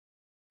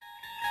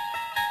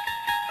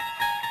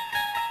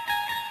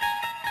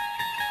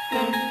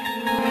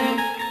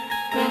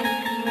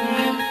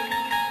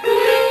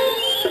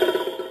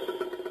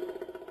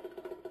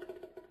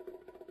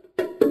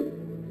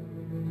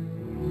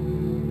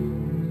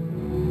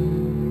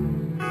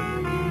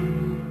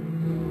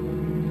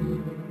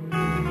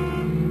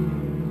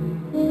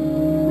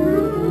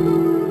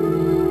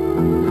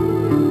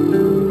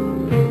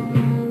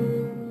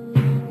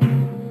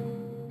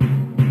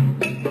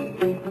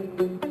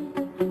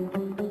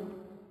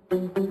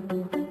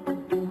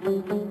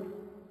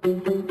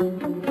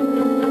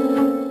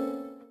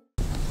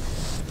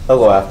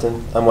Hello,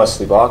 Affton. I'm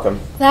Wesley Baucom.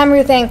 And I'm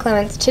Ruth Ann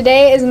Clements.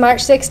 Today is March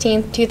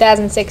 16th,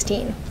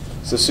 2016.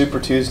 So Super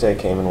Tuesday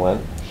came and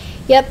went.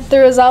 Yep, the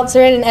results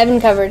are in and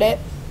Evan covered it.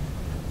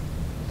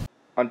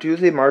 On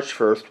Tuesday, March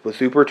 1st was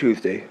Super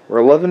Tuesday, where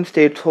 11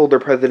 states hold their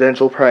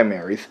presidential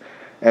primaries,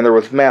 and there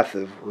was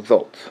massive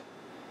results.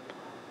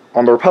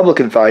 On the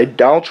Republican side,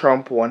 Donald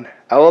Trump won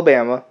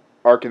Alabama,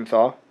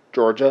 Arkansas,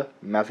 Georgia,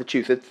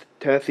 Massachusetts,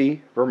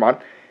 Tennessee, Vermont,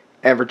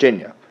 and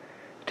Virginia.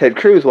 Ted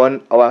Cruz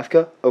won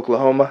Alaska,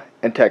 Oklahoma,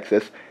 and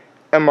Texas,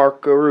 and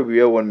Marco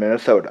Rubio won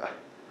Minnesota.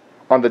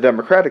 On the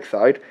Democratic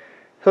side,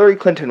 Hillary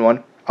Clinton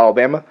won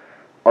Alabama,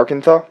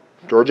 Arkansas,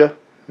 Georgia,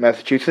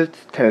 Massachusetts,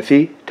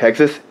 Tennessee,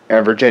 Texas,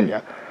 and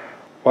Virginia,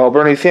 while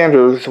Bernie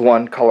Sanders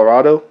won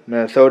Colorado,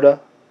 Minnesota,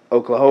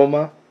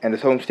 Oklahoma, and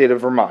his home state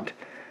of Vermont.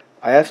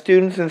 I asked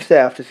students and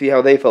staff to see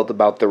how they felt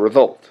about the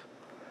results.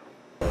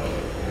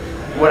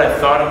 What I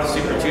thought of the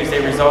Super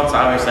Tuesday results,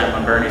 obviously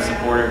I'm a Bernie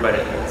supporter, but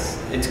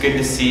it's good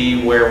to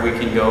see where we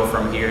can go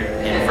from here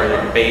in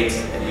further debates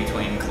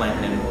between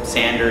Clinton and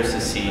Sanders to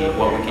see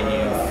what we can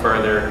use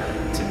further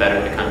to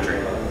better the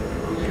country.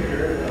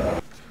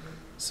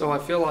 So I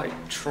feel like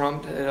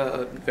Trump did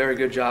a very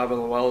good job of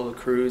the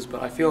Cruz,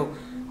 but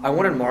I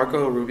wanted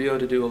Marco Rubio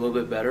to do a little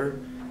bit better.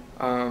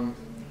 I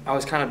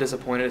was kind of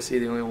disappointed to see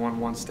they only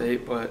won one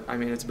state, but I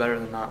mean, it's better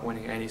than not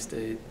winning any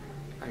state.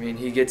 I mean,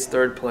 he gets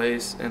third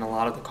place in a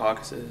lot of the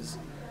caucuses,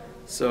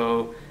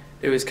 so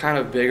it was kind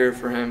of bigger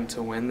for him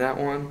to win that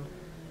one,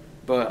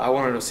 but I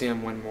wanted to see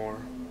him win more.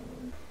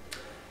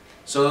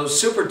 So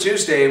Super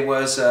Tuesday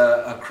was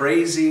a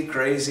crazy,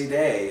 crazy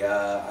day,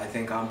 I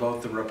think, on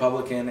both the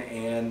Republican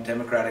and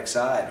Democratic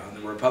side. On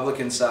the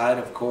Republican side,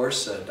 of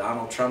course,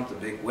 Donald Trump, the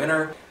big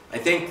winner. I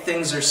think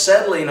things are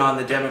settling on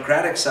the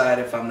Democratic side,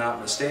 if I'm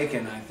not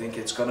mistaken. I think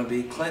it's going to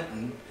be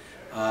Clinton,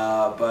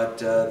 but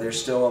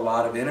there's still a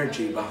lot of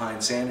energy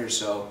behind Sanders.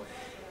 So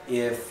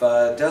if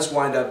it does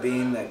wind up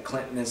being that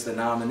Clinton is the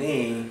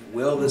nominee,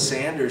 will the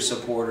Sanders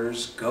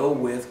supporters go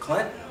with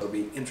Clinton? It'll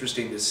be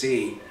interesting to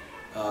see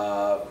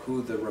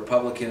who the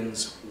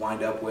Republicans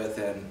wind up with,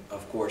 and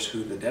of course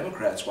who the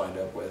Democrats wind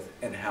up with,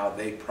 and how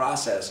they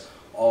process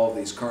all of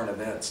these current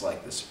events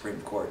like the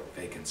Supreme Court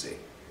vacancy.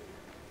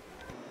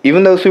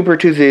 Even though Super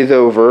Tuesday is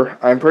over,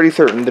 I'm pretty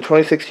certain the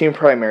 2016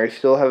 primaries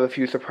still have a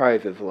few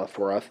surprises left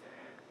for us.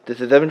 This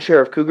is Evan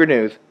Scher of Cougar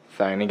News,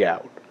 signing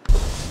out.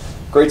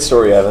 Great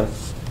story, Evan.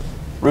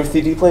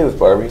 Ruthie, do you play with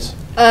Barbies?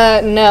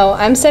 No,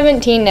 I'm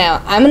 17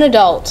 now. I'm an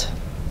adult.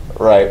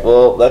 Right,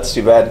 well, that's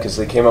too bad because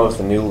they came out with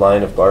a new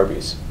line of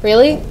Barbies.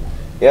 Really?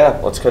 Yeah,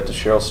 let's cut to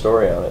Cheryl's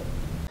story on it.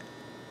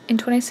 In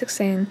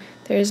 2016,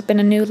 there's been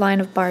a new line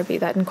of Barbie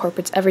that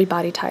incorporates every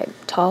body type,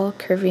 tall,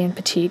 curvy, and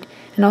petite,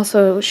 and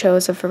also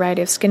shows a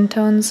variety of skin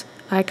tones,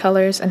 eye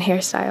colors, and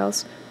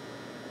hairstyles.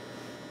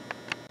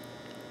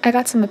 I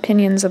got some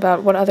opinions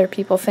about what other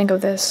people think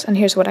of this, and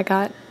here's what I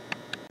got.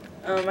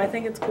 I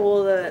think it's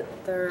cool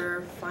that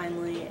they're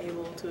finally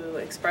able to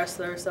express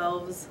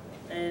themselves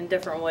in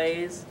different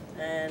ways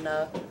and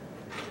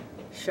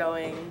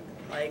showing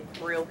like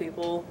real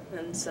people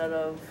instead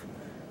of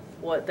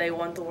what they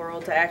want the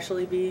world to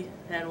actually be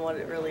and what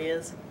it really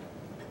is.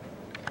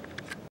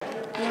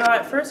 You know,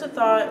 at first I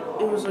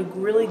thought it was a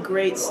really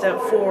great step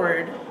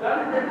forward,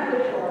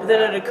 but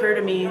then it occurred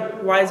to me,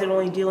 why is it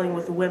only dealing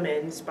with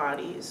women's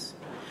bodies?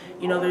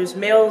 You know, there's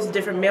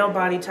different male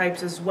body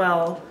types as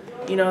well.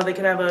 You know, they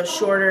could have a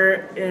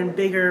shorter and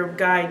bigger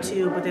guy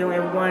too, but they only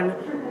have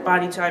one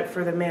body type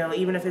for the male,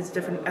 even if it's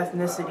different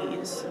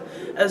ethnicities.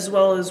 As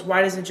well as,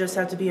 why does it just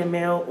have to be a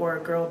male or a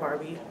girl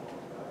Barbie?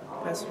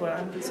 That's what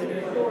I'm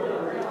considering.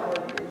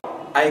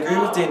 I agree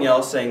with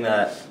Danielle saying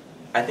that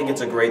I think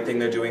it's a great thing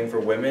they're doing for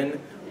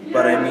women,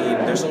 but I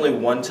mean, there's only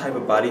one type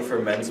of body for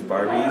men's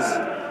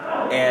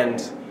Barbies,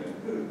 and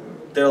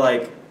they're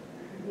like,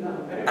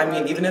 I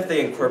mean, even if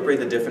they incorporate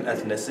the different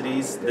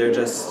ethnicities,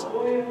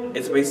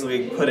 it's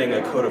basically putting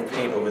a coat of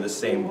paint over the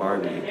same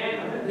Barbie.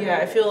 Yeah,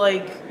 I feel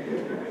like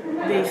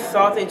they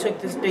thought they took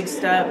this big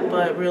step,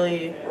 but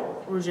really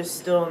we're just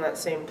still in that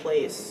same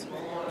place.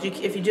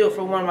 If you do it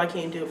for one, why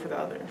can't you do it for the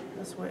other?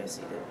 That's the way I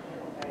see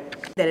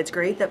it. That it's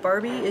great that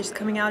Barbie is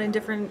coming out in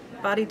different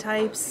body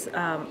types.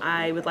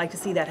 I would like to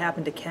see that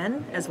happen to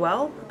Ken as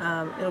well.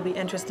 It'll be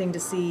interesting to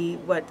see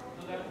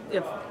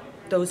if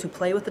those who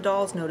play with the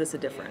dolls notice a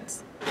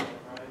difference.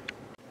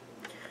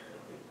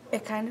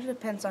 It kind of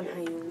depends on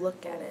how you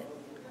look at it.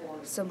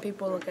 Some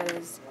people look at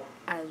it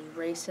as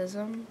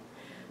racism,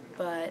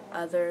 but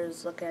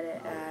others look at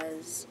it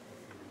as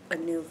a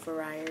new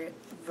variety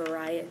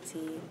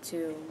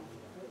to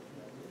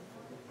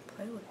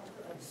play with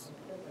us.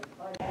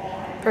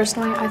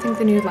 Personally, I think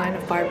the new line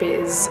of Barbie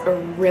is a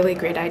really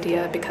great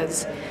idea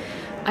because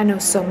I know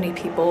so many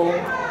people,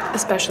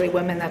 especially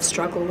women, that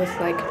struggle with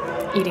like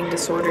eating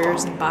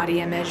disorders and body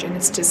image, and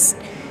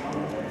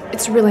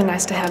it's really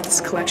nice to have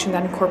this collection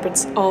that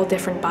incorporates all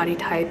different body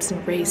types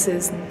and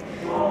races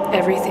and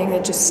everything.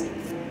 It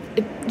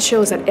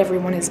shows that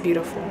everyone is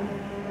beautiful.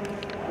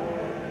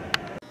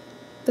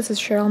 This is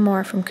Cheryl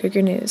Moore from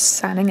Cougar News,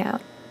 signing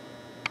out.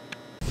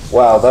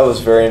 Wow, that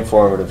was very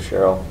informative,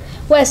 Cheryl.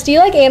 Wes, do you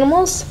like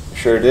animals?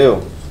 Sure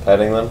do.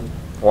 Petting them,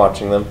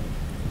 watching them,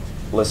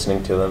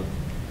 listening to them,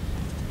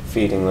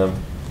 feeding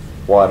them,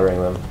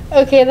 watering them.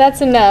 Okay, that's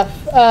enough.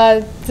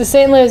 The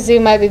St. Louis Zoo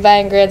might be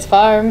buying Grant's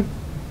farm.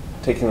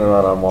 Taking them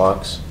out on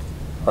walks,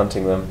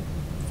 hunting them,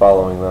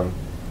 following them.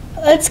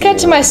 Let's get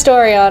to my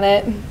story on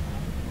it.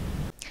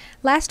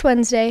 Last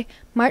Wednesday,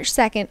 March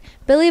 2nd,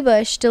 Billy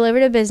Bush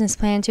delivered a business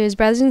plan to his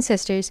brothers and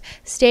sisters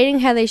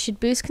stating how they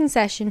should boost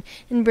concession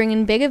and bring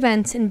in big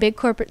events and big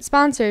corporate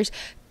sponsors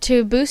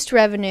to boost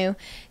revenue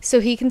so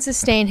he can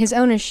sustain his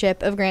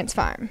ownership of Grant's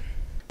farm.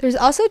 There's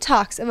also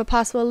talks of a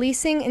possible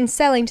leasing and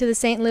selling to the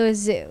St. Louis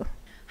Zoo.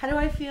 How do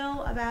I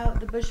feel about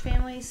the Bush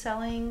family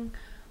selling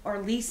or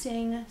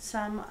leasing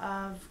some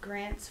of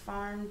Grant's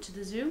farm to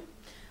the zoo?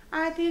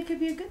 I think it could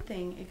be a good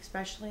thing,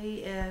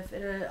 especially if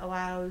it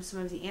allows some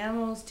of the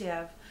animals to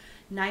have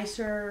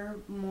nicer,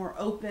 more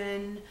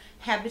open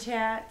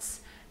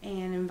habitats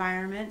and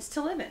environments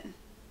to live in.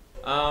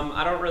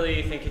 I don't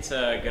really think it's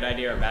a good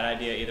idea or a bad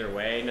idea either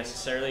way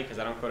necessarily, because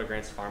I don't go to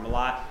Grant's farm a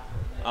lot.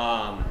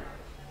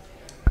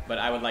 But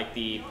I would like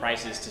the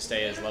prices to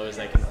stay as low as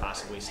they can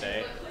possibly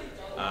stay.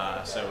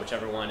 So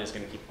whichever one is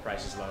going to keep the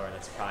prices lower,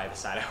 that's probably the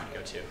side I would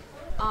go to.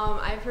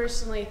 I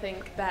personally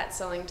think that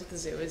selling to the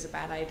zoo is a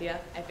bad idea.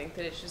 I think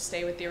that it should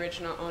stay with the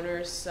original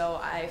owners, so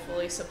I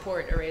fully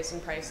support a raise in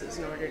prices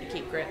in order to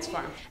keep Grant's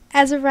farm.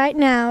 As of right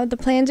now, the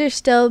plans are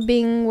still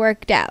being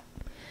worked out.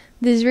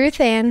 This is Ruth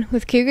Ann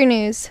with Cougar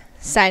News,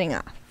 signing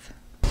off.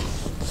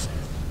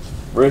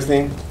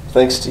 Ruthie,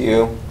 thanks to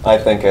you, I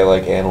think I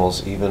like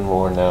animals even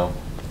more now.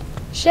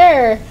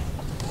 Sure.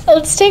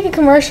 Let's take a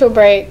commercial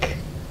break.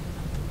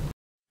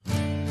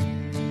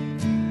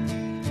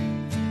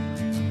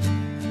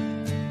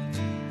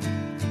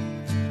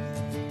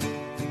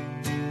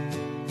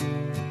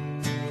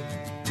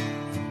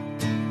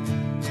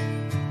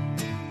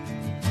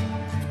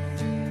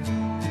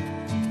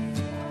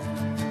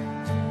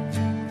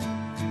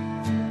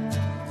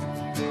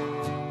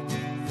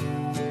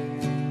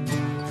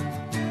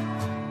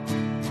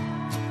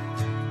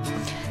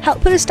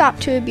 Help put a stop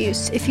to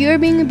abuse. If you are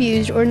being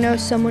abused or know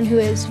someone who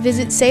is,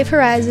 visit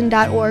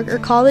safehorizon.org or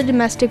call the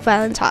domestic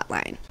violence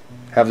hotline.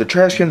 Have the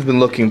trash cans been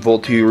looking full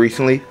to you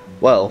recently?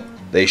 Well,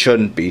 they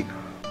shouldn't be.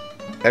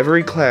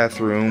 Every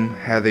classroom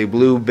has a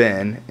blue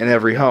bin and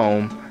every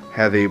home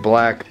has a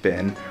black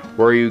bin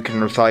where you can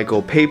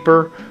recycle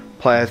paper,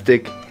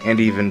 plastic, and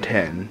even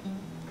tin.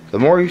 The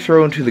more you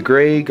throw into the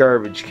gray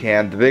garbage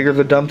can, the bigger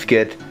the dumps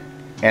get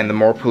and the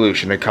more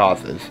pollution it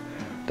causes.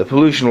 The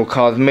pollution will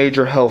cause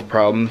major health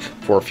problems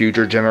for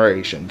future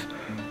generations.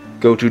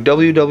 Go to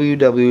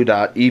www.epa.gov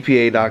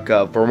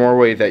for more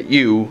ways that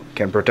you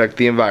can protect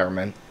the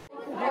environment.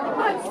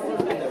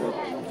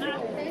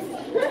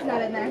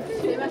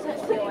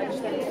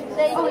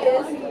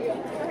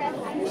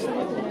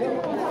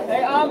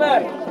 Hey,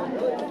 Ahmed!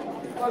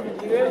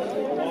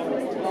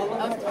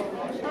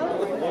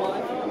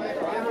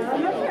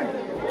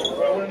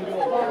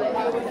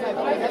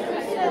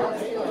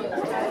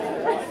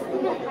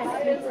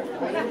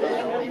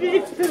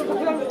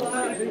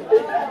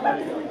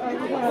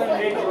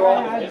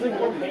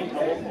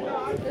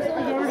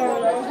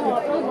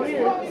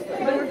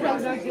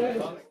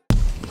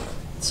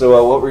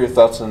 So what were your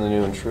thoughts on the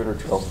new intruder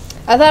drill?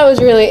 I thought it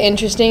was really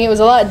interesting. It was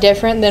a lot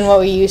different than what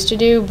we used to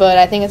do, but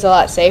I think it's a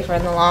lot safer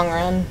in the long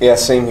run. Yeah,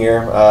 same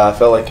here. I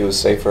felt like it was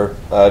safer.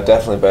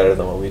 Definitely better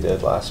than what we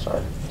did last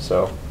time.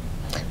 So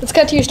let's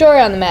cut to your story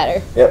on the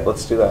matter. Yep,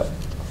 let's do that.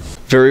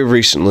 Very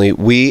recently,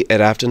 we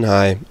at Affton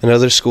High and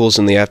other schools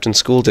in the Affton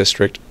School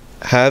District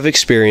have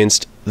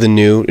experienced the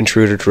new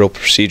intruder drill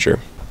procedure.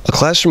 A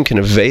classroom can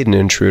evade an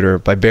intruder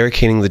by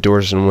barricading the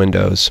doors and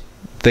windows.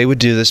 They would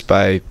do this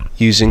by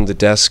using the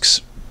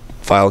desks,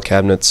 file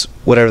cabinets,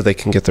 whatever they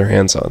can get their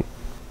hands on.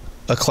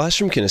 A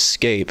classroom can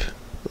escape,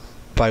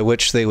 by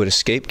which they would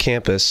escape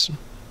campus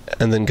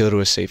and then go to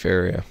a safe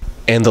area.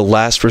 And the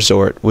last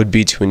resort would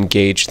be to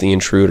engage the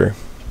intruder.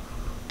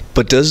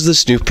 But does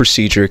this new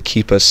procedure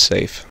keep us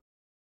safe?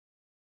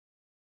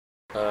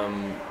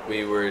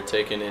 We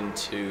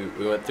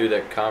went through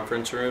that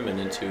conference room and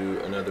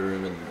into another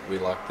room, and we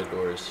locked the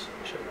doors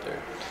shut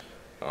there.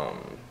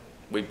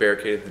 We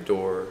barricaded the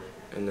door,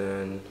 and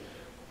then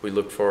we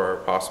looked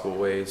for possible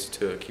ways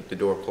to keep the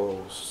door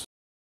closed.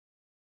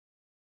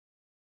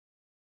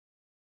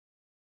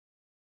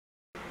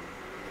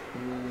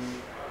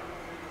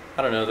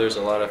 I don't know, there's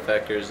a lot of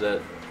factors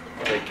that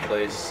take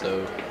place,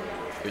 so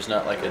there's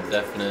not like a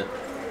definite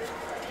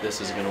this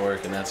is going to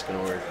work and that's going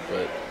to work,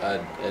 but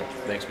it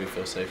makes me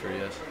feel safer,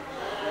 yes.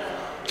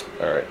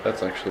 Alright,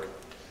 that's actually...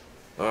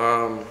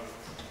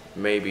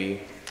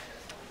 Maybe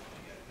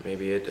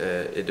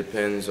it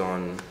depends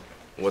on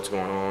what's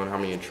going on, how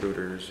many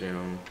intruders, you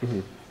know,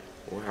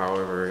 or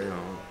however, you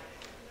know,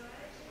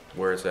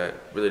 where it's at.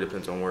 Really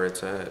depends on where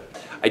it's at.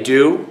 I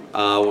do.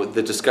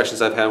 The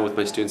discussions I've had with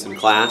my students in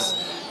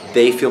class,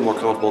 they feel more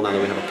comfortable now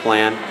that we have a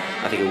plan.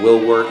 I think it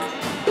will work.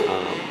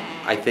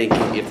 I think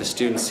if the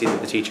students see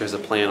that the teacher has a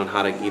plan on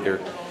how to either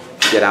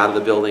get out of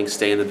the building,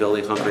 stay in the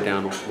building, hunker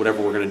down,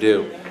 whatever we're going to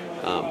do,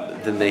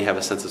 then they have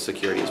a sense of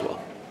security as well.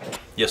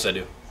 Yes, I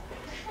do.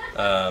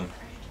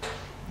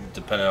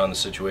 Depending on the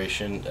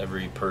situation,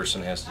 every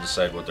person has to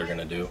decide what they're going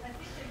to do,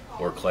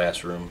 or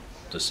classroom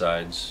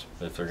decides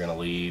if they're going to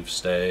leave,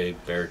 stay,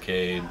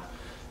 barricade,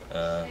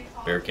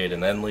 barricade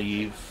and then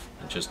leave.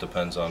 It just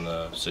depends on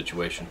the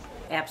situation.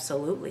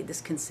 Absolutely,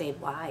 this can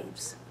save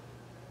lives.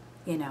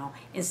 You know,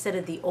 instead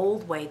of the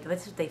old way,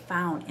 that's what they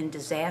found in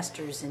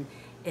disasters and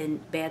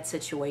in bad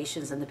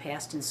situations in the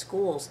past in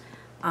schools.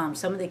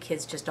 Some of the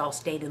kids just all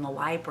stayed in the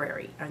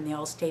library and they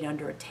all stayed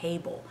under a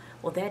table.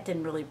 Well, that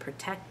didn't really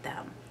protect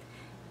them.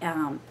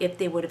 If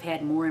they would have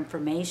had more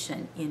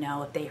information, you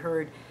know, if they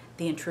heard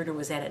the intruder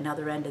was at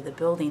another end of the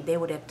building, they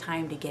would have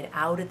time to get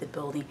out of the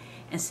building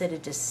instead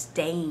of just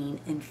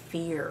staying in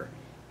fear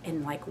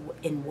and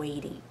in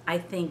waiting. I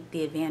think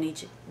the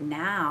advantage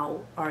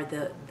now, or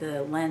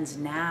the lens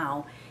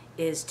now,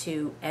 is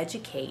to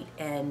educate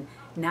and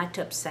not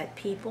to upset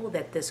people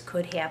that this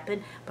could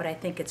happen, but I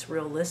think it's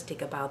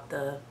realistic about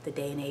the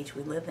day and age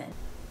we live in.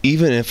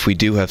 Even if we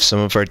do have some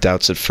of our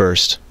doubts at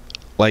first,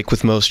 like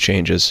with most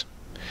changes,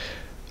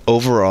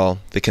 overall,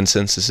 the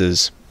consensus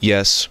is,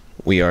 yes,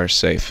 we are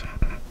safe.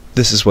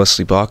 This is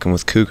Wesley Balkin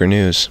with Cougar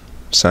News,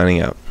 signing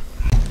out.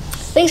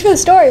 Thanks for the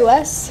story,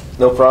 Wes.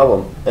 No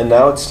problem. And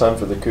now it's time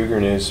for the Cougar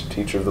News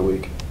Teacher of the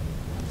Week.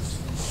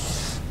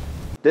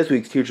 This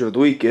week's Teacher of the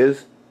Week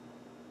is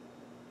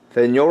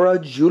Senora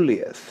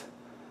Julius.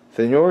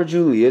 Senora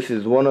Julius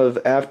is one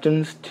of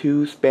Affton's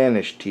 2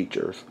 Spanish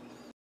teachers.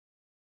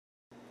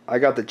 I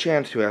got the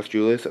chance to ask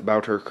Julius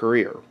about her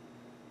career.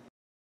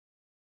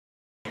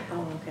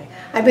 Oh, okay.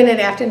 I've been at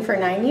Affton for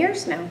 9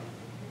 years now.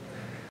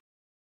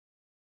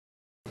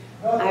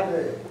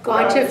 I've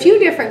gone to a few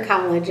different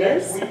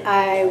colleges.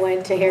 I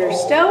went to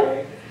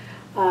Harris-Stowe.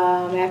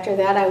 After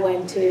that, I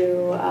went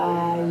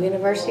to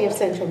University of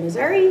Central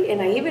Missouri,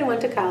 and I even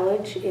went to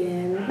college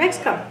in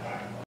Mexico.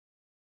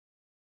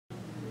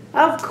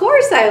 Of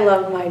course I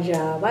love my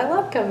job. I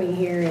love coming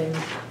here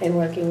and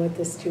working with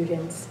the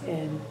students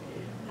and,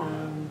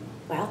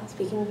 well,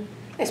 speaking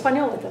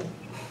Espanol with them.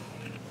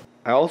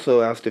 I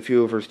also asked a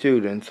few of her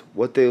students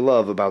what they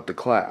love about the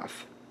class.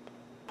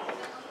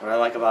 What I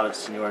like about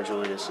Senora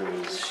Julius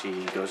is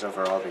she goes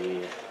over all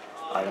the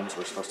items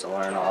we're supposed to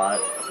learn a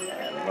lot,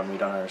 and when we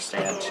don't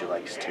understand, she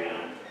likes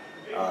to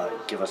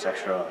give us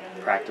extra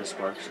practice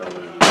work so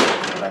we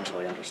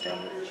eventually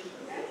understand it.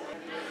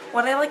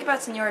 What I like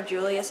about Senora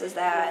Julius is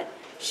that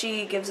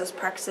she gives us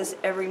practice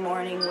every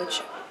morning,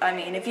 which, I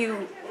mean, if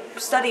you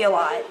study a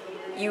lot,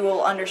 you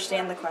will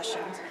understand the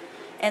questions.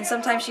 And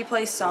sometimes she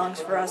plays songs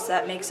for us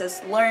that makes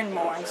us learn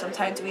more, and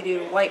sometimes we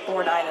do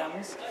whiteboard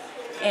items.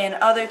 And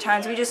other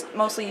times we just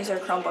mostly use our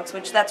Chromebooks,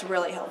 which that's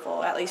really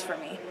helpful, at least for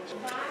me.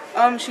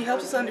 She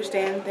helps us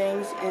understand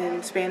things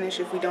in Spanish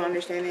if we don't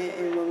understand it,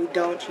 and when we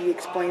don't, she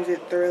explains it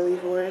thoroughly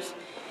for us.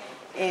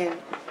 And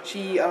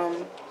she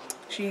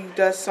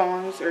does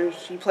songs, or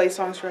she plays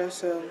songs for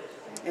us,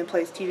 and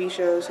plays TV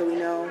shows so we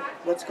know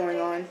what's going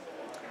on.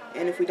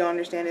 And if we don't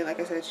understand it, like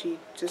I said, she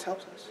just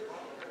helps us.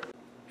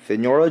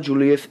 Senora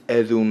Julius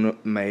es un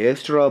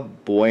maestra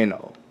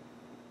bueno.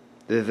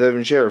 This is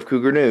Evan Sheriff,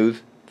 Cougar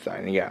News,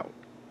 signing out.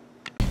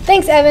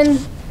 Thanks, Evan.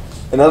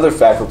 In other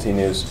faculty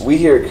news, we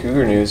here at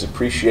Cougar News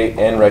appreciate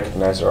and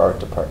recognize our art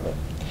department.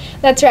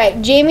 That's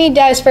right. Jamie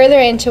dives further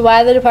into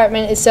why the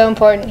department is so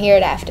important here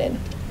at Affton.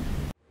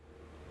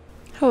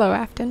 Hello,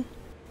 Affton.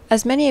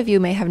 As many of you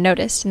may have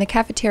noticed, in the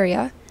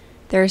cafeteria,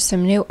 there is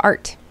some new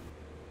art.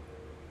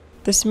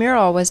 This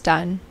mural was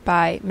done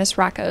by Miss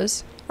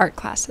Rocco's art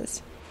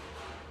classes.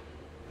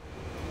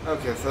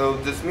 Okay, so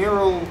this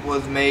mural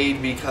was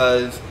made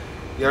because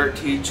the art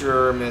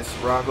teacher, Miss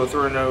Rocco,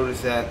 sort of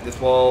noticed that this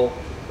wall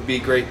would be a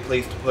great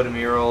place to put a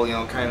mural, you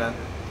know, kind of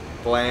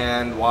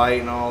bland,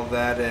 white and all of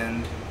that,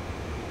 and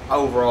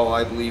overall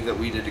I believe that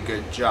we did a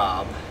good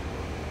job.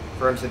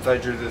 For instance, I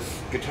drew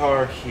this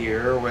guitar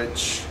here,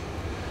 which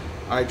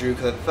I drew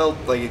because it felt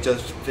like it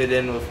just fit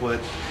in with what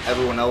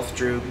everyone else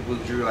drew. People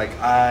drew like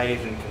eyes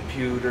and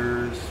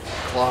computers,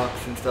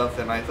 clocks and stuff,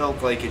 and I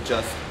felt like it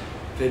just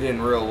fit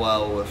in real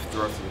well with the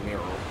rest of the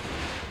mural.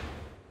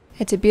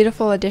 It's a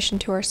beautiful addition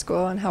to our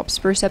school and helps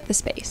spruce up the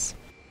space.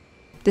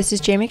 This is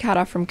Jamie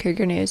Cotta from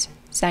Cougar News,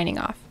 signing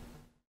off.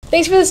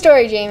 Thanks for the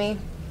story, Jamie.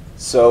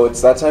 So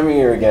it's that time of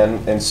year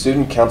again, and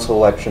student council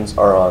elections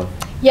are on.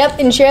 Yep,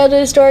 and Cheryl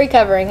did a story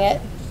covering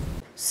it.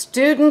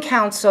 Student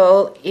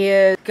Council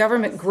is a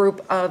government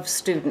group of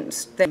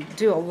students that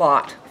do a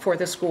lot for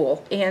the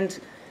school and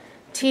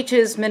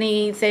teaches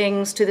many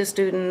things to the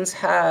students,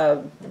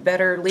 have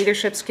better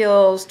leadership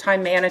skills,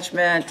 time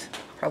management,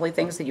 probably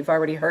things that you've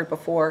already heard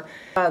before.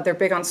 They're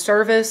big on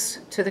service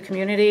to the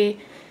community,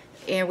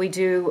 and we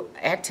do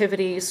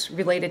activities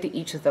related to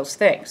each of those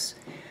things.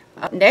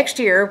 Next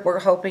year, we're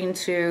hoping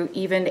to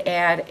even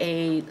add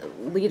a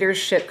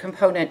leadership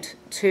component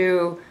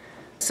to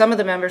some of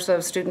the members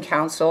of Student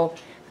Council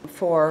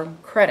for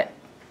credit.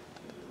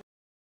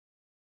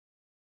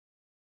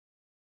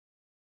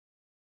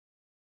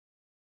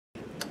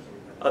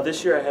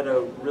 This year I had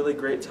a really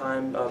great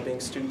time being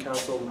Student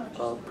Council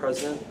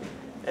president,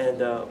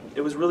 And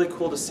it was really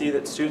cool to see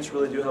that students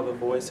really do have a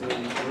voice and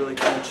really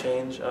can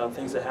change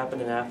things that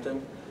happen in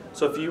Affton.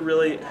 So if you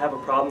really have a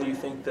problem that you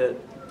think that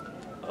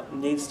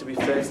needs to be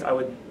fixed, I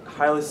would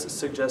highly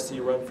suggest that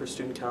you run for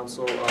student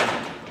council,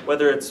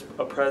 whether it's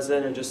a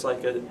president or just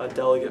like a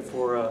delegate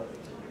for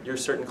your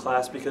certain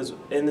class, because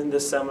in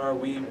this seminar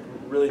we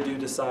really do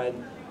decide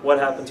what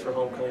happens for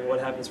homecoming, what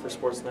happens for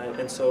sports night,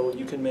 and so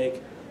you can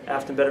make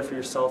Affton better for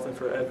yourself and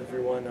for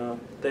everyone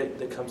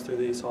that comes through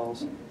these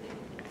halls.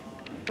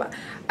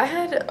 I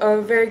had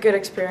a very good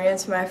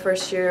experience my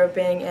first year of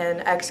being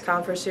in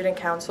ex-com for student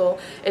council.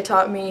 It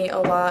taught me a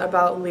lot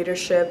about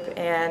leadership,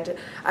 and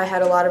I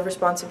had a lot of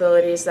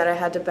responsibilities that I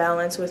had to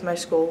balance with my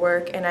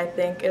schoolwork, and I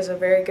think is a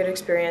very good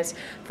experience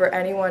for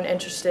anyone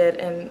interested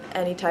in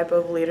any type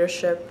of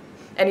leadership.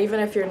 And even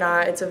if you're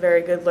not, it's a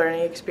very good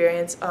learning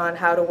experience on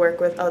how to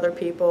work with other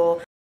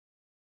people.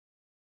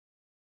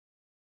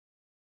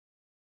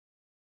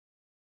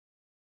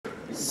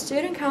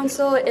 Student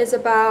council is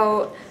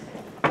about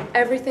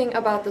everything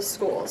about the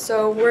school.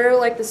 So we're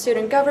like the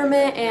student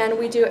government, and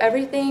we do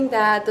everything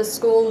that the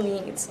school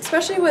needs,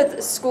 especially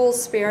with school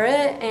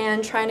spirit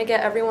and trying to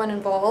get everyone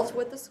involved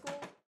with the school.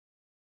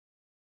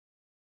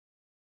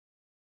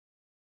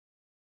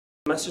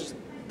 The message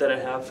that I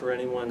have for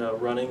anyone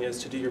running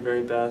is to do your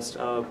very best.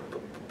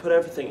 Put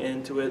everything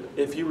into it.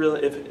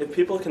 If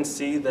people can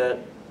see that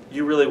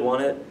you really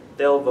want it,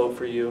 they'll vote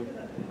for you.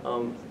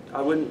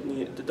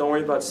 Don't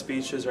worry about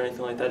speeches or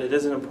anything like that. It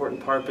is an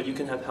important part, but you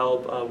can have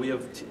help. We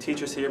have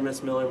teachers here,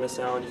 Miss Miller, Miss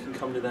Allen. You can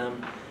come to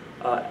them,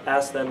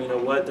 ask them,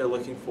 what they're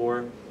looking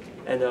for,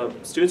 and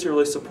students are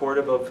really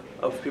supportive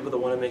of people that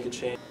want to make a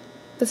change.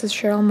 This is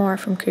Cheryl Moore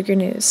from Cougar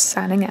News,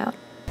 signing out.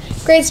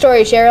 Great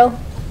story, Cheryl.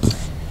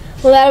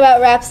 Well, that about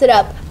wraps it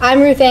up.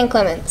 I'm Ruth Ann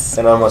Clements.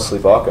 And I'm Wesley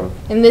Bauckham.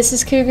 And this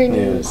is Cougar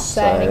News,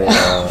 signing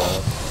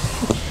out.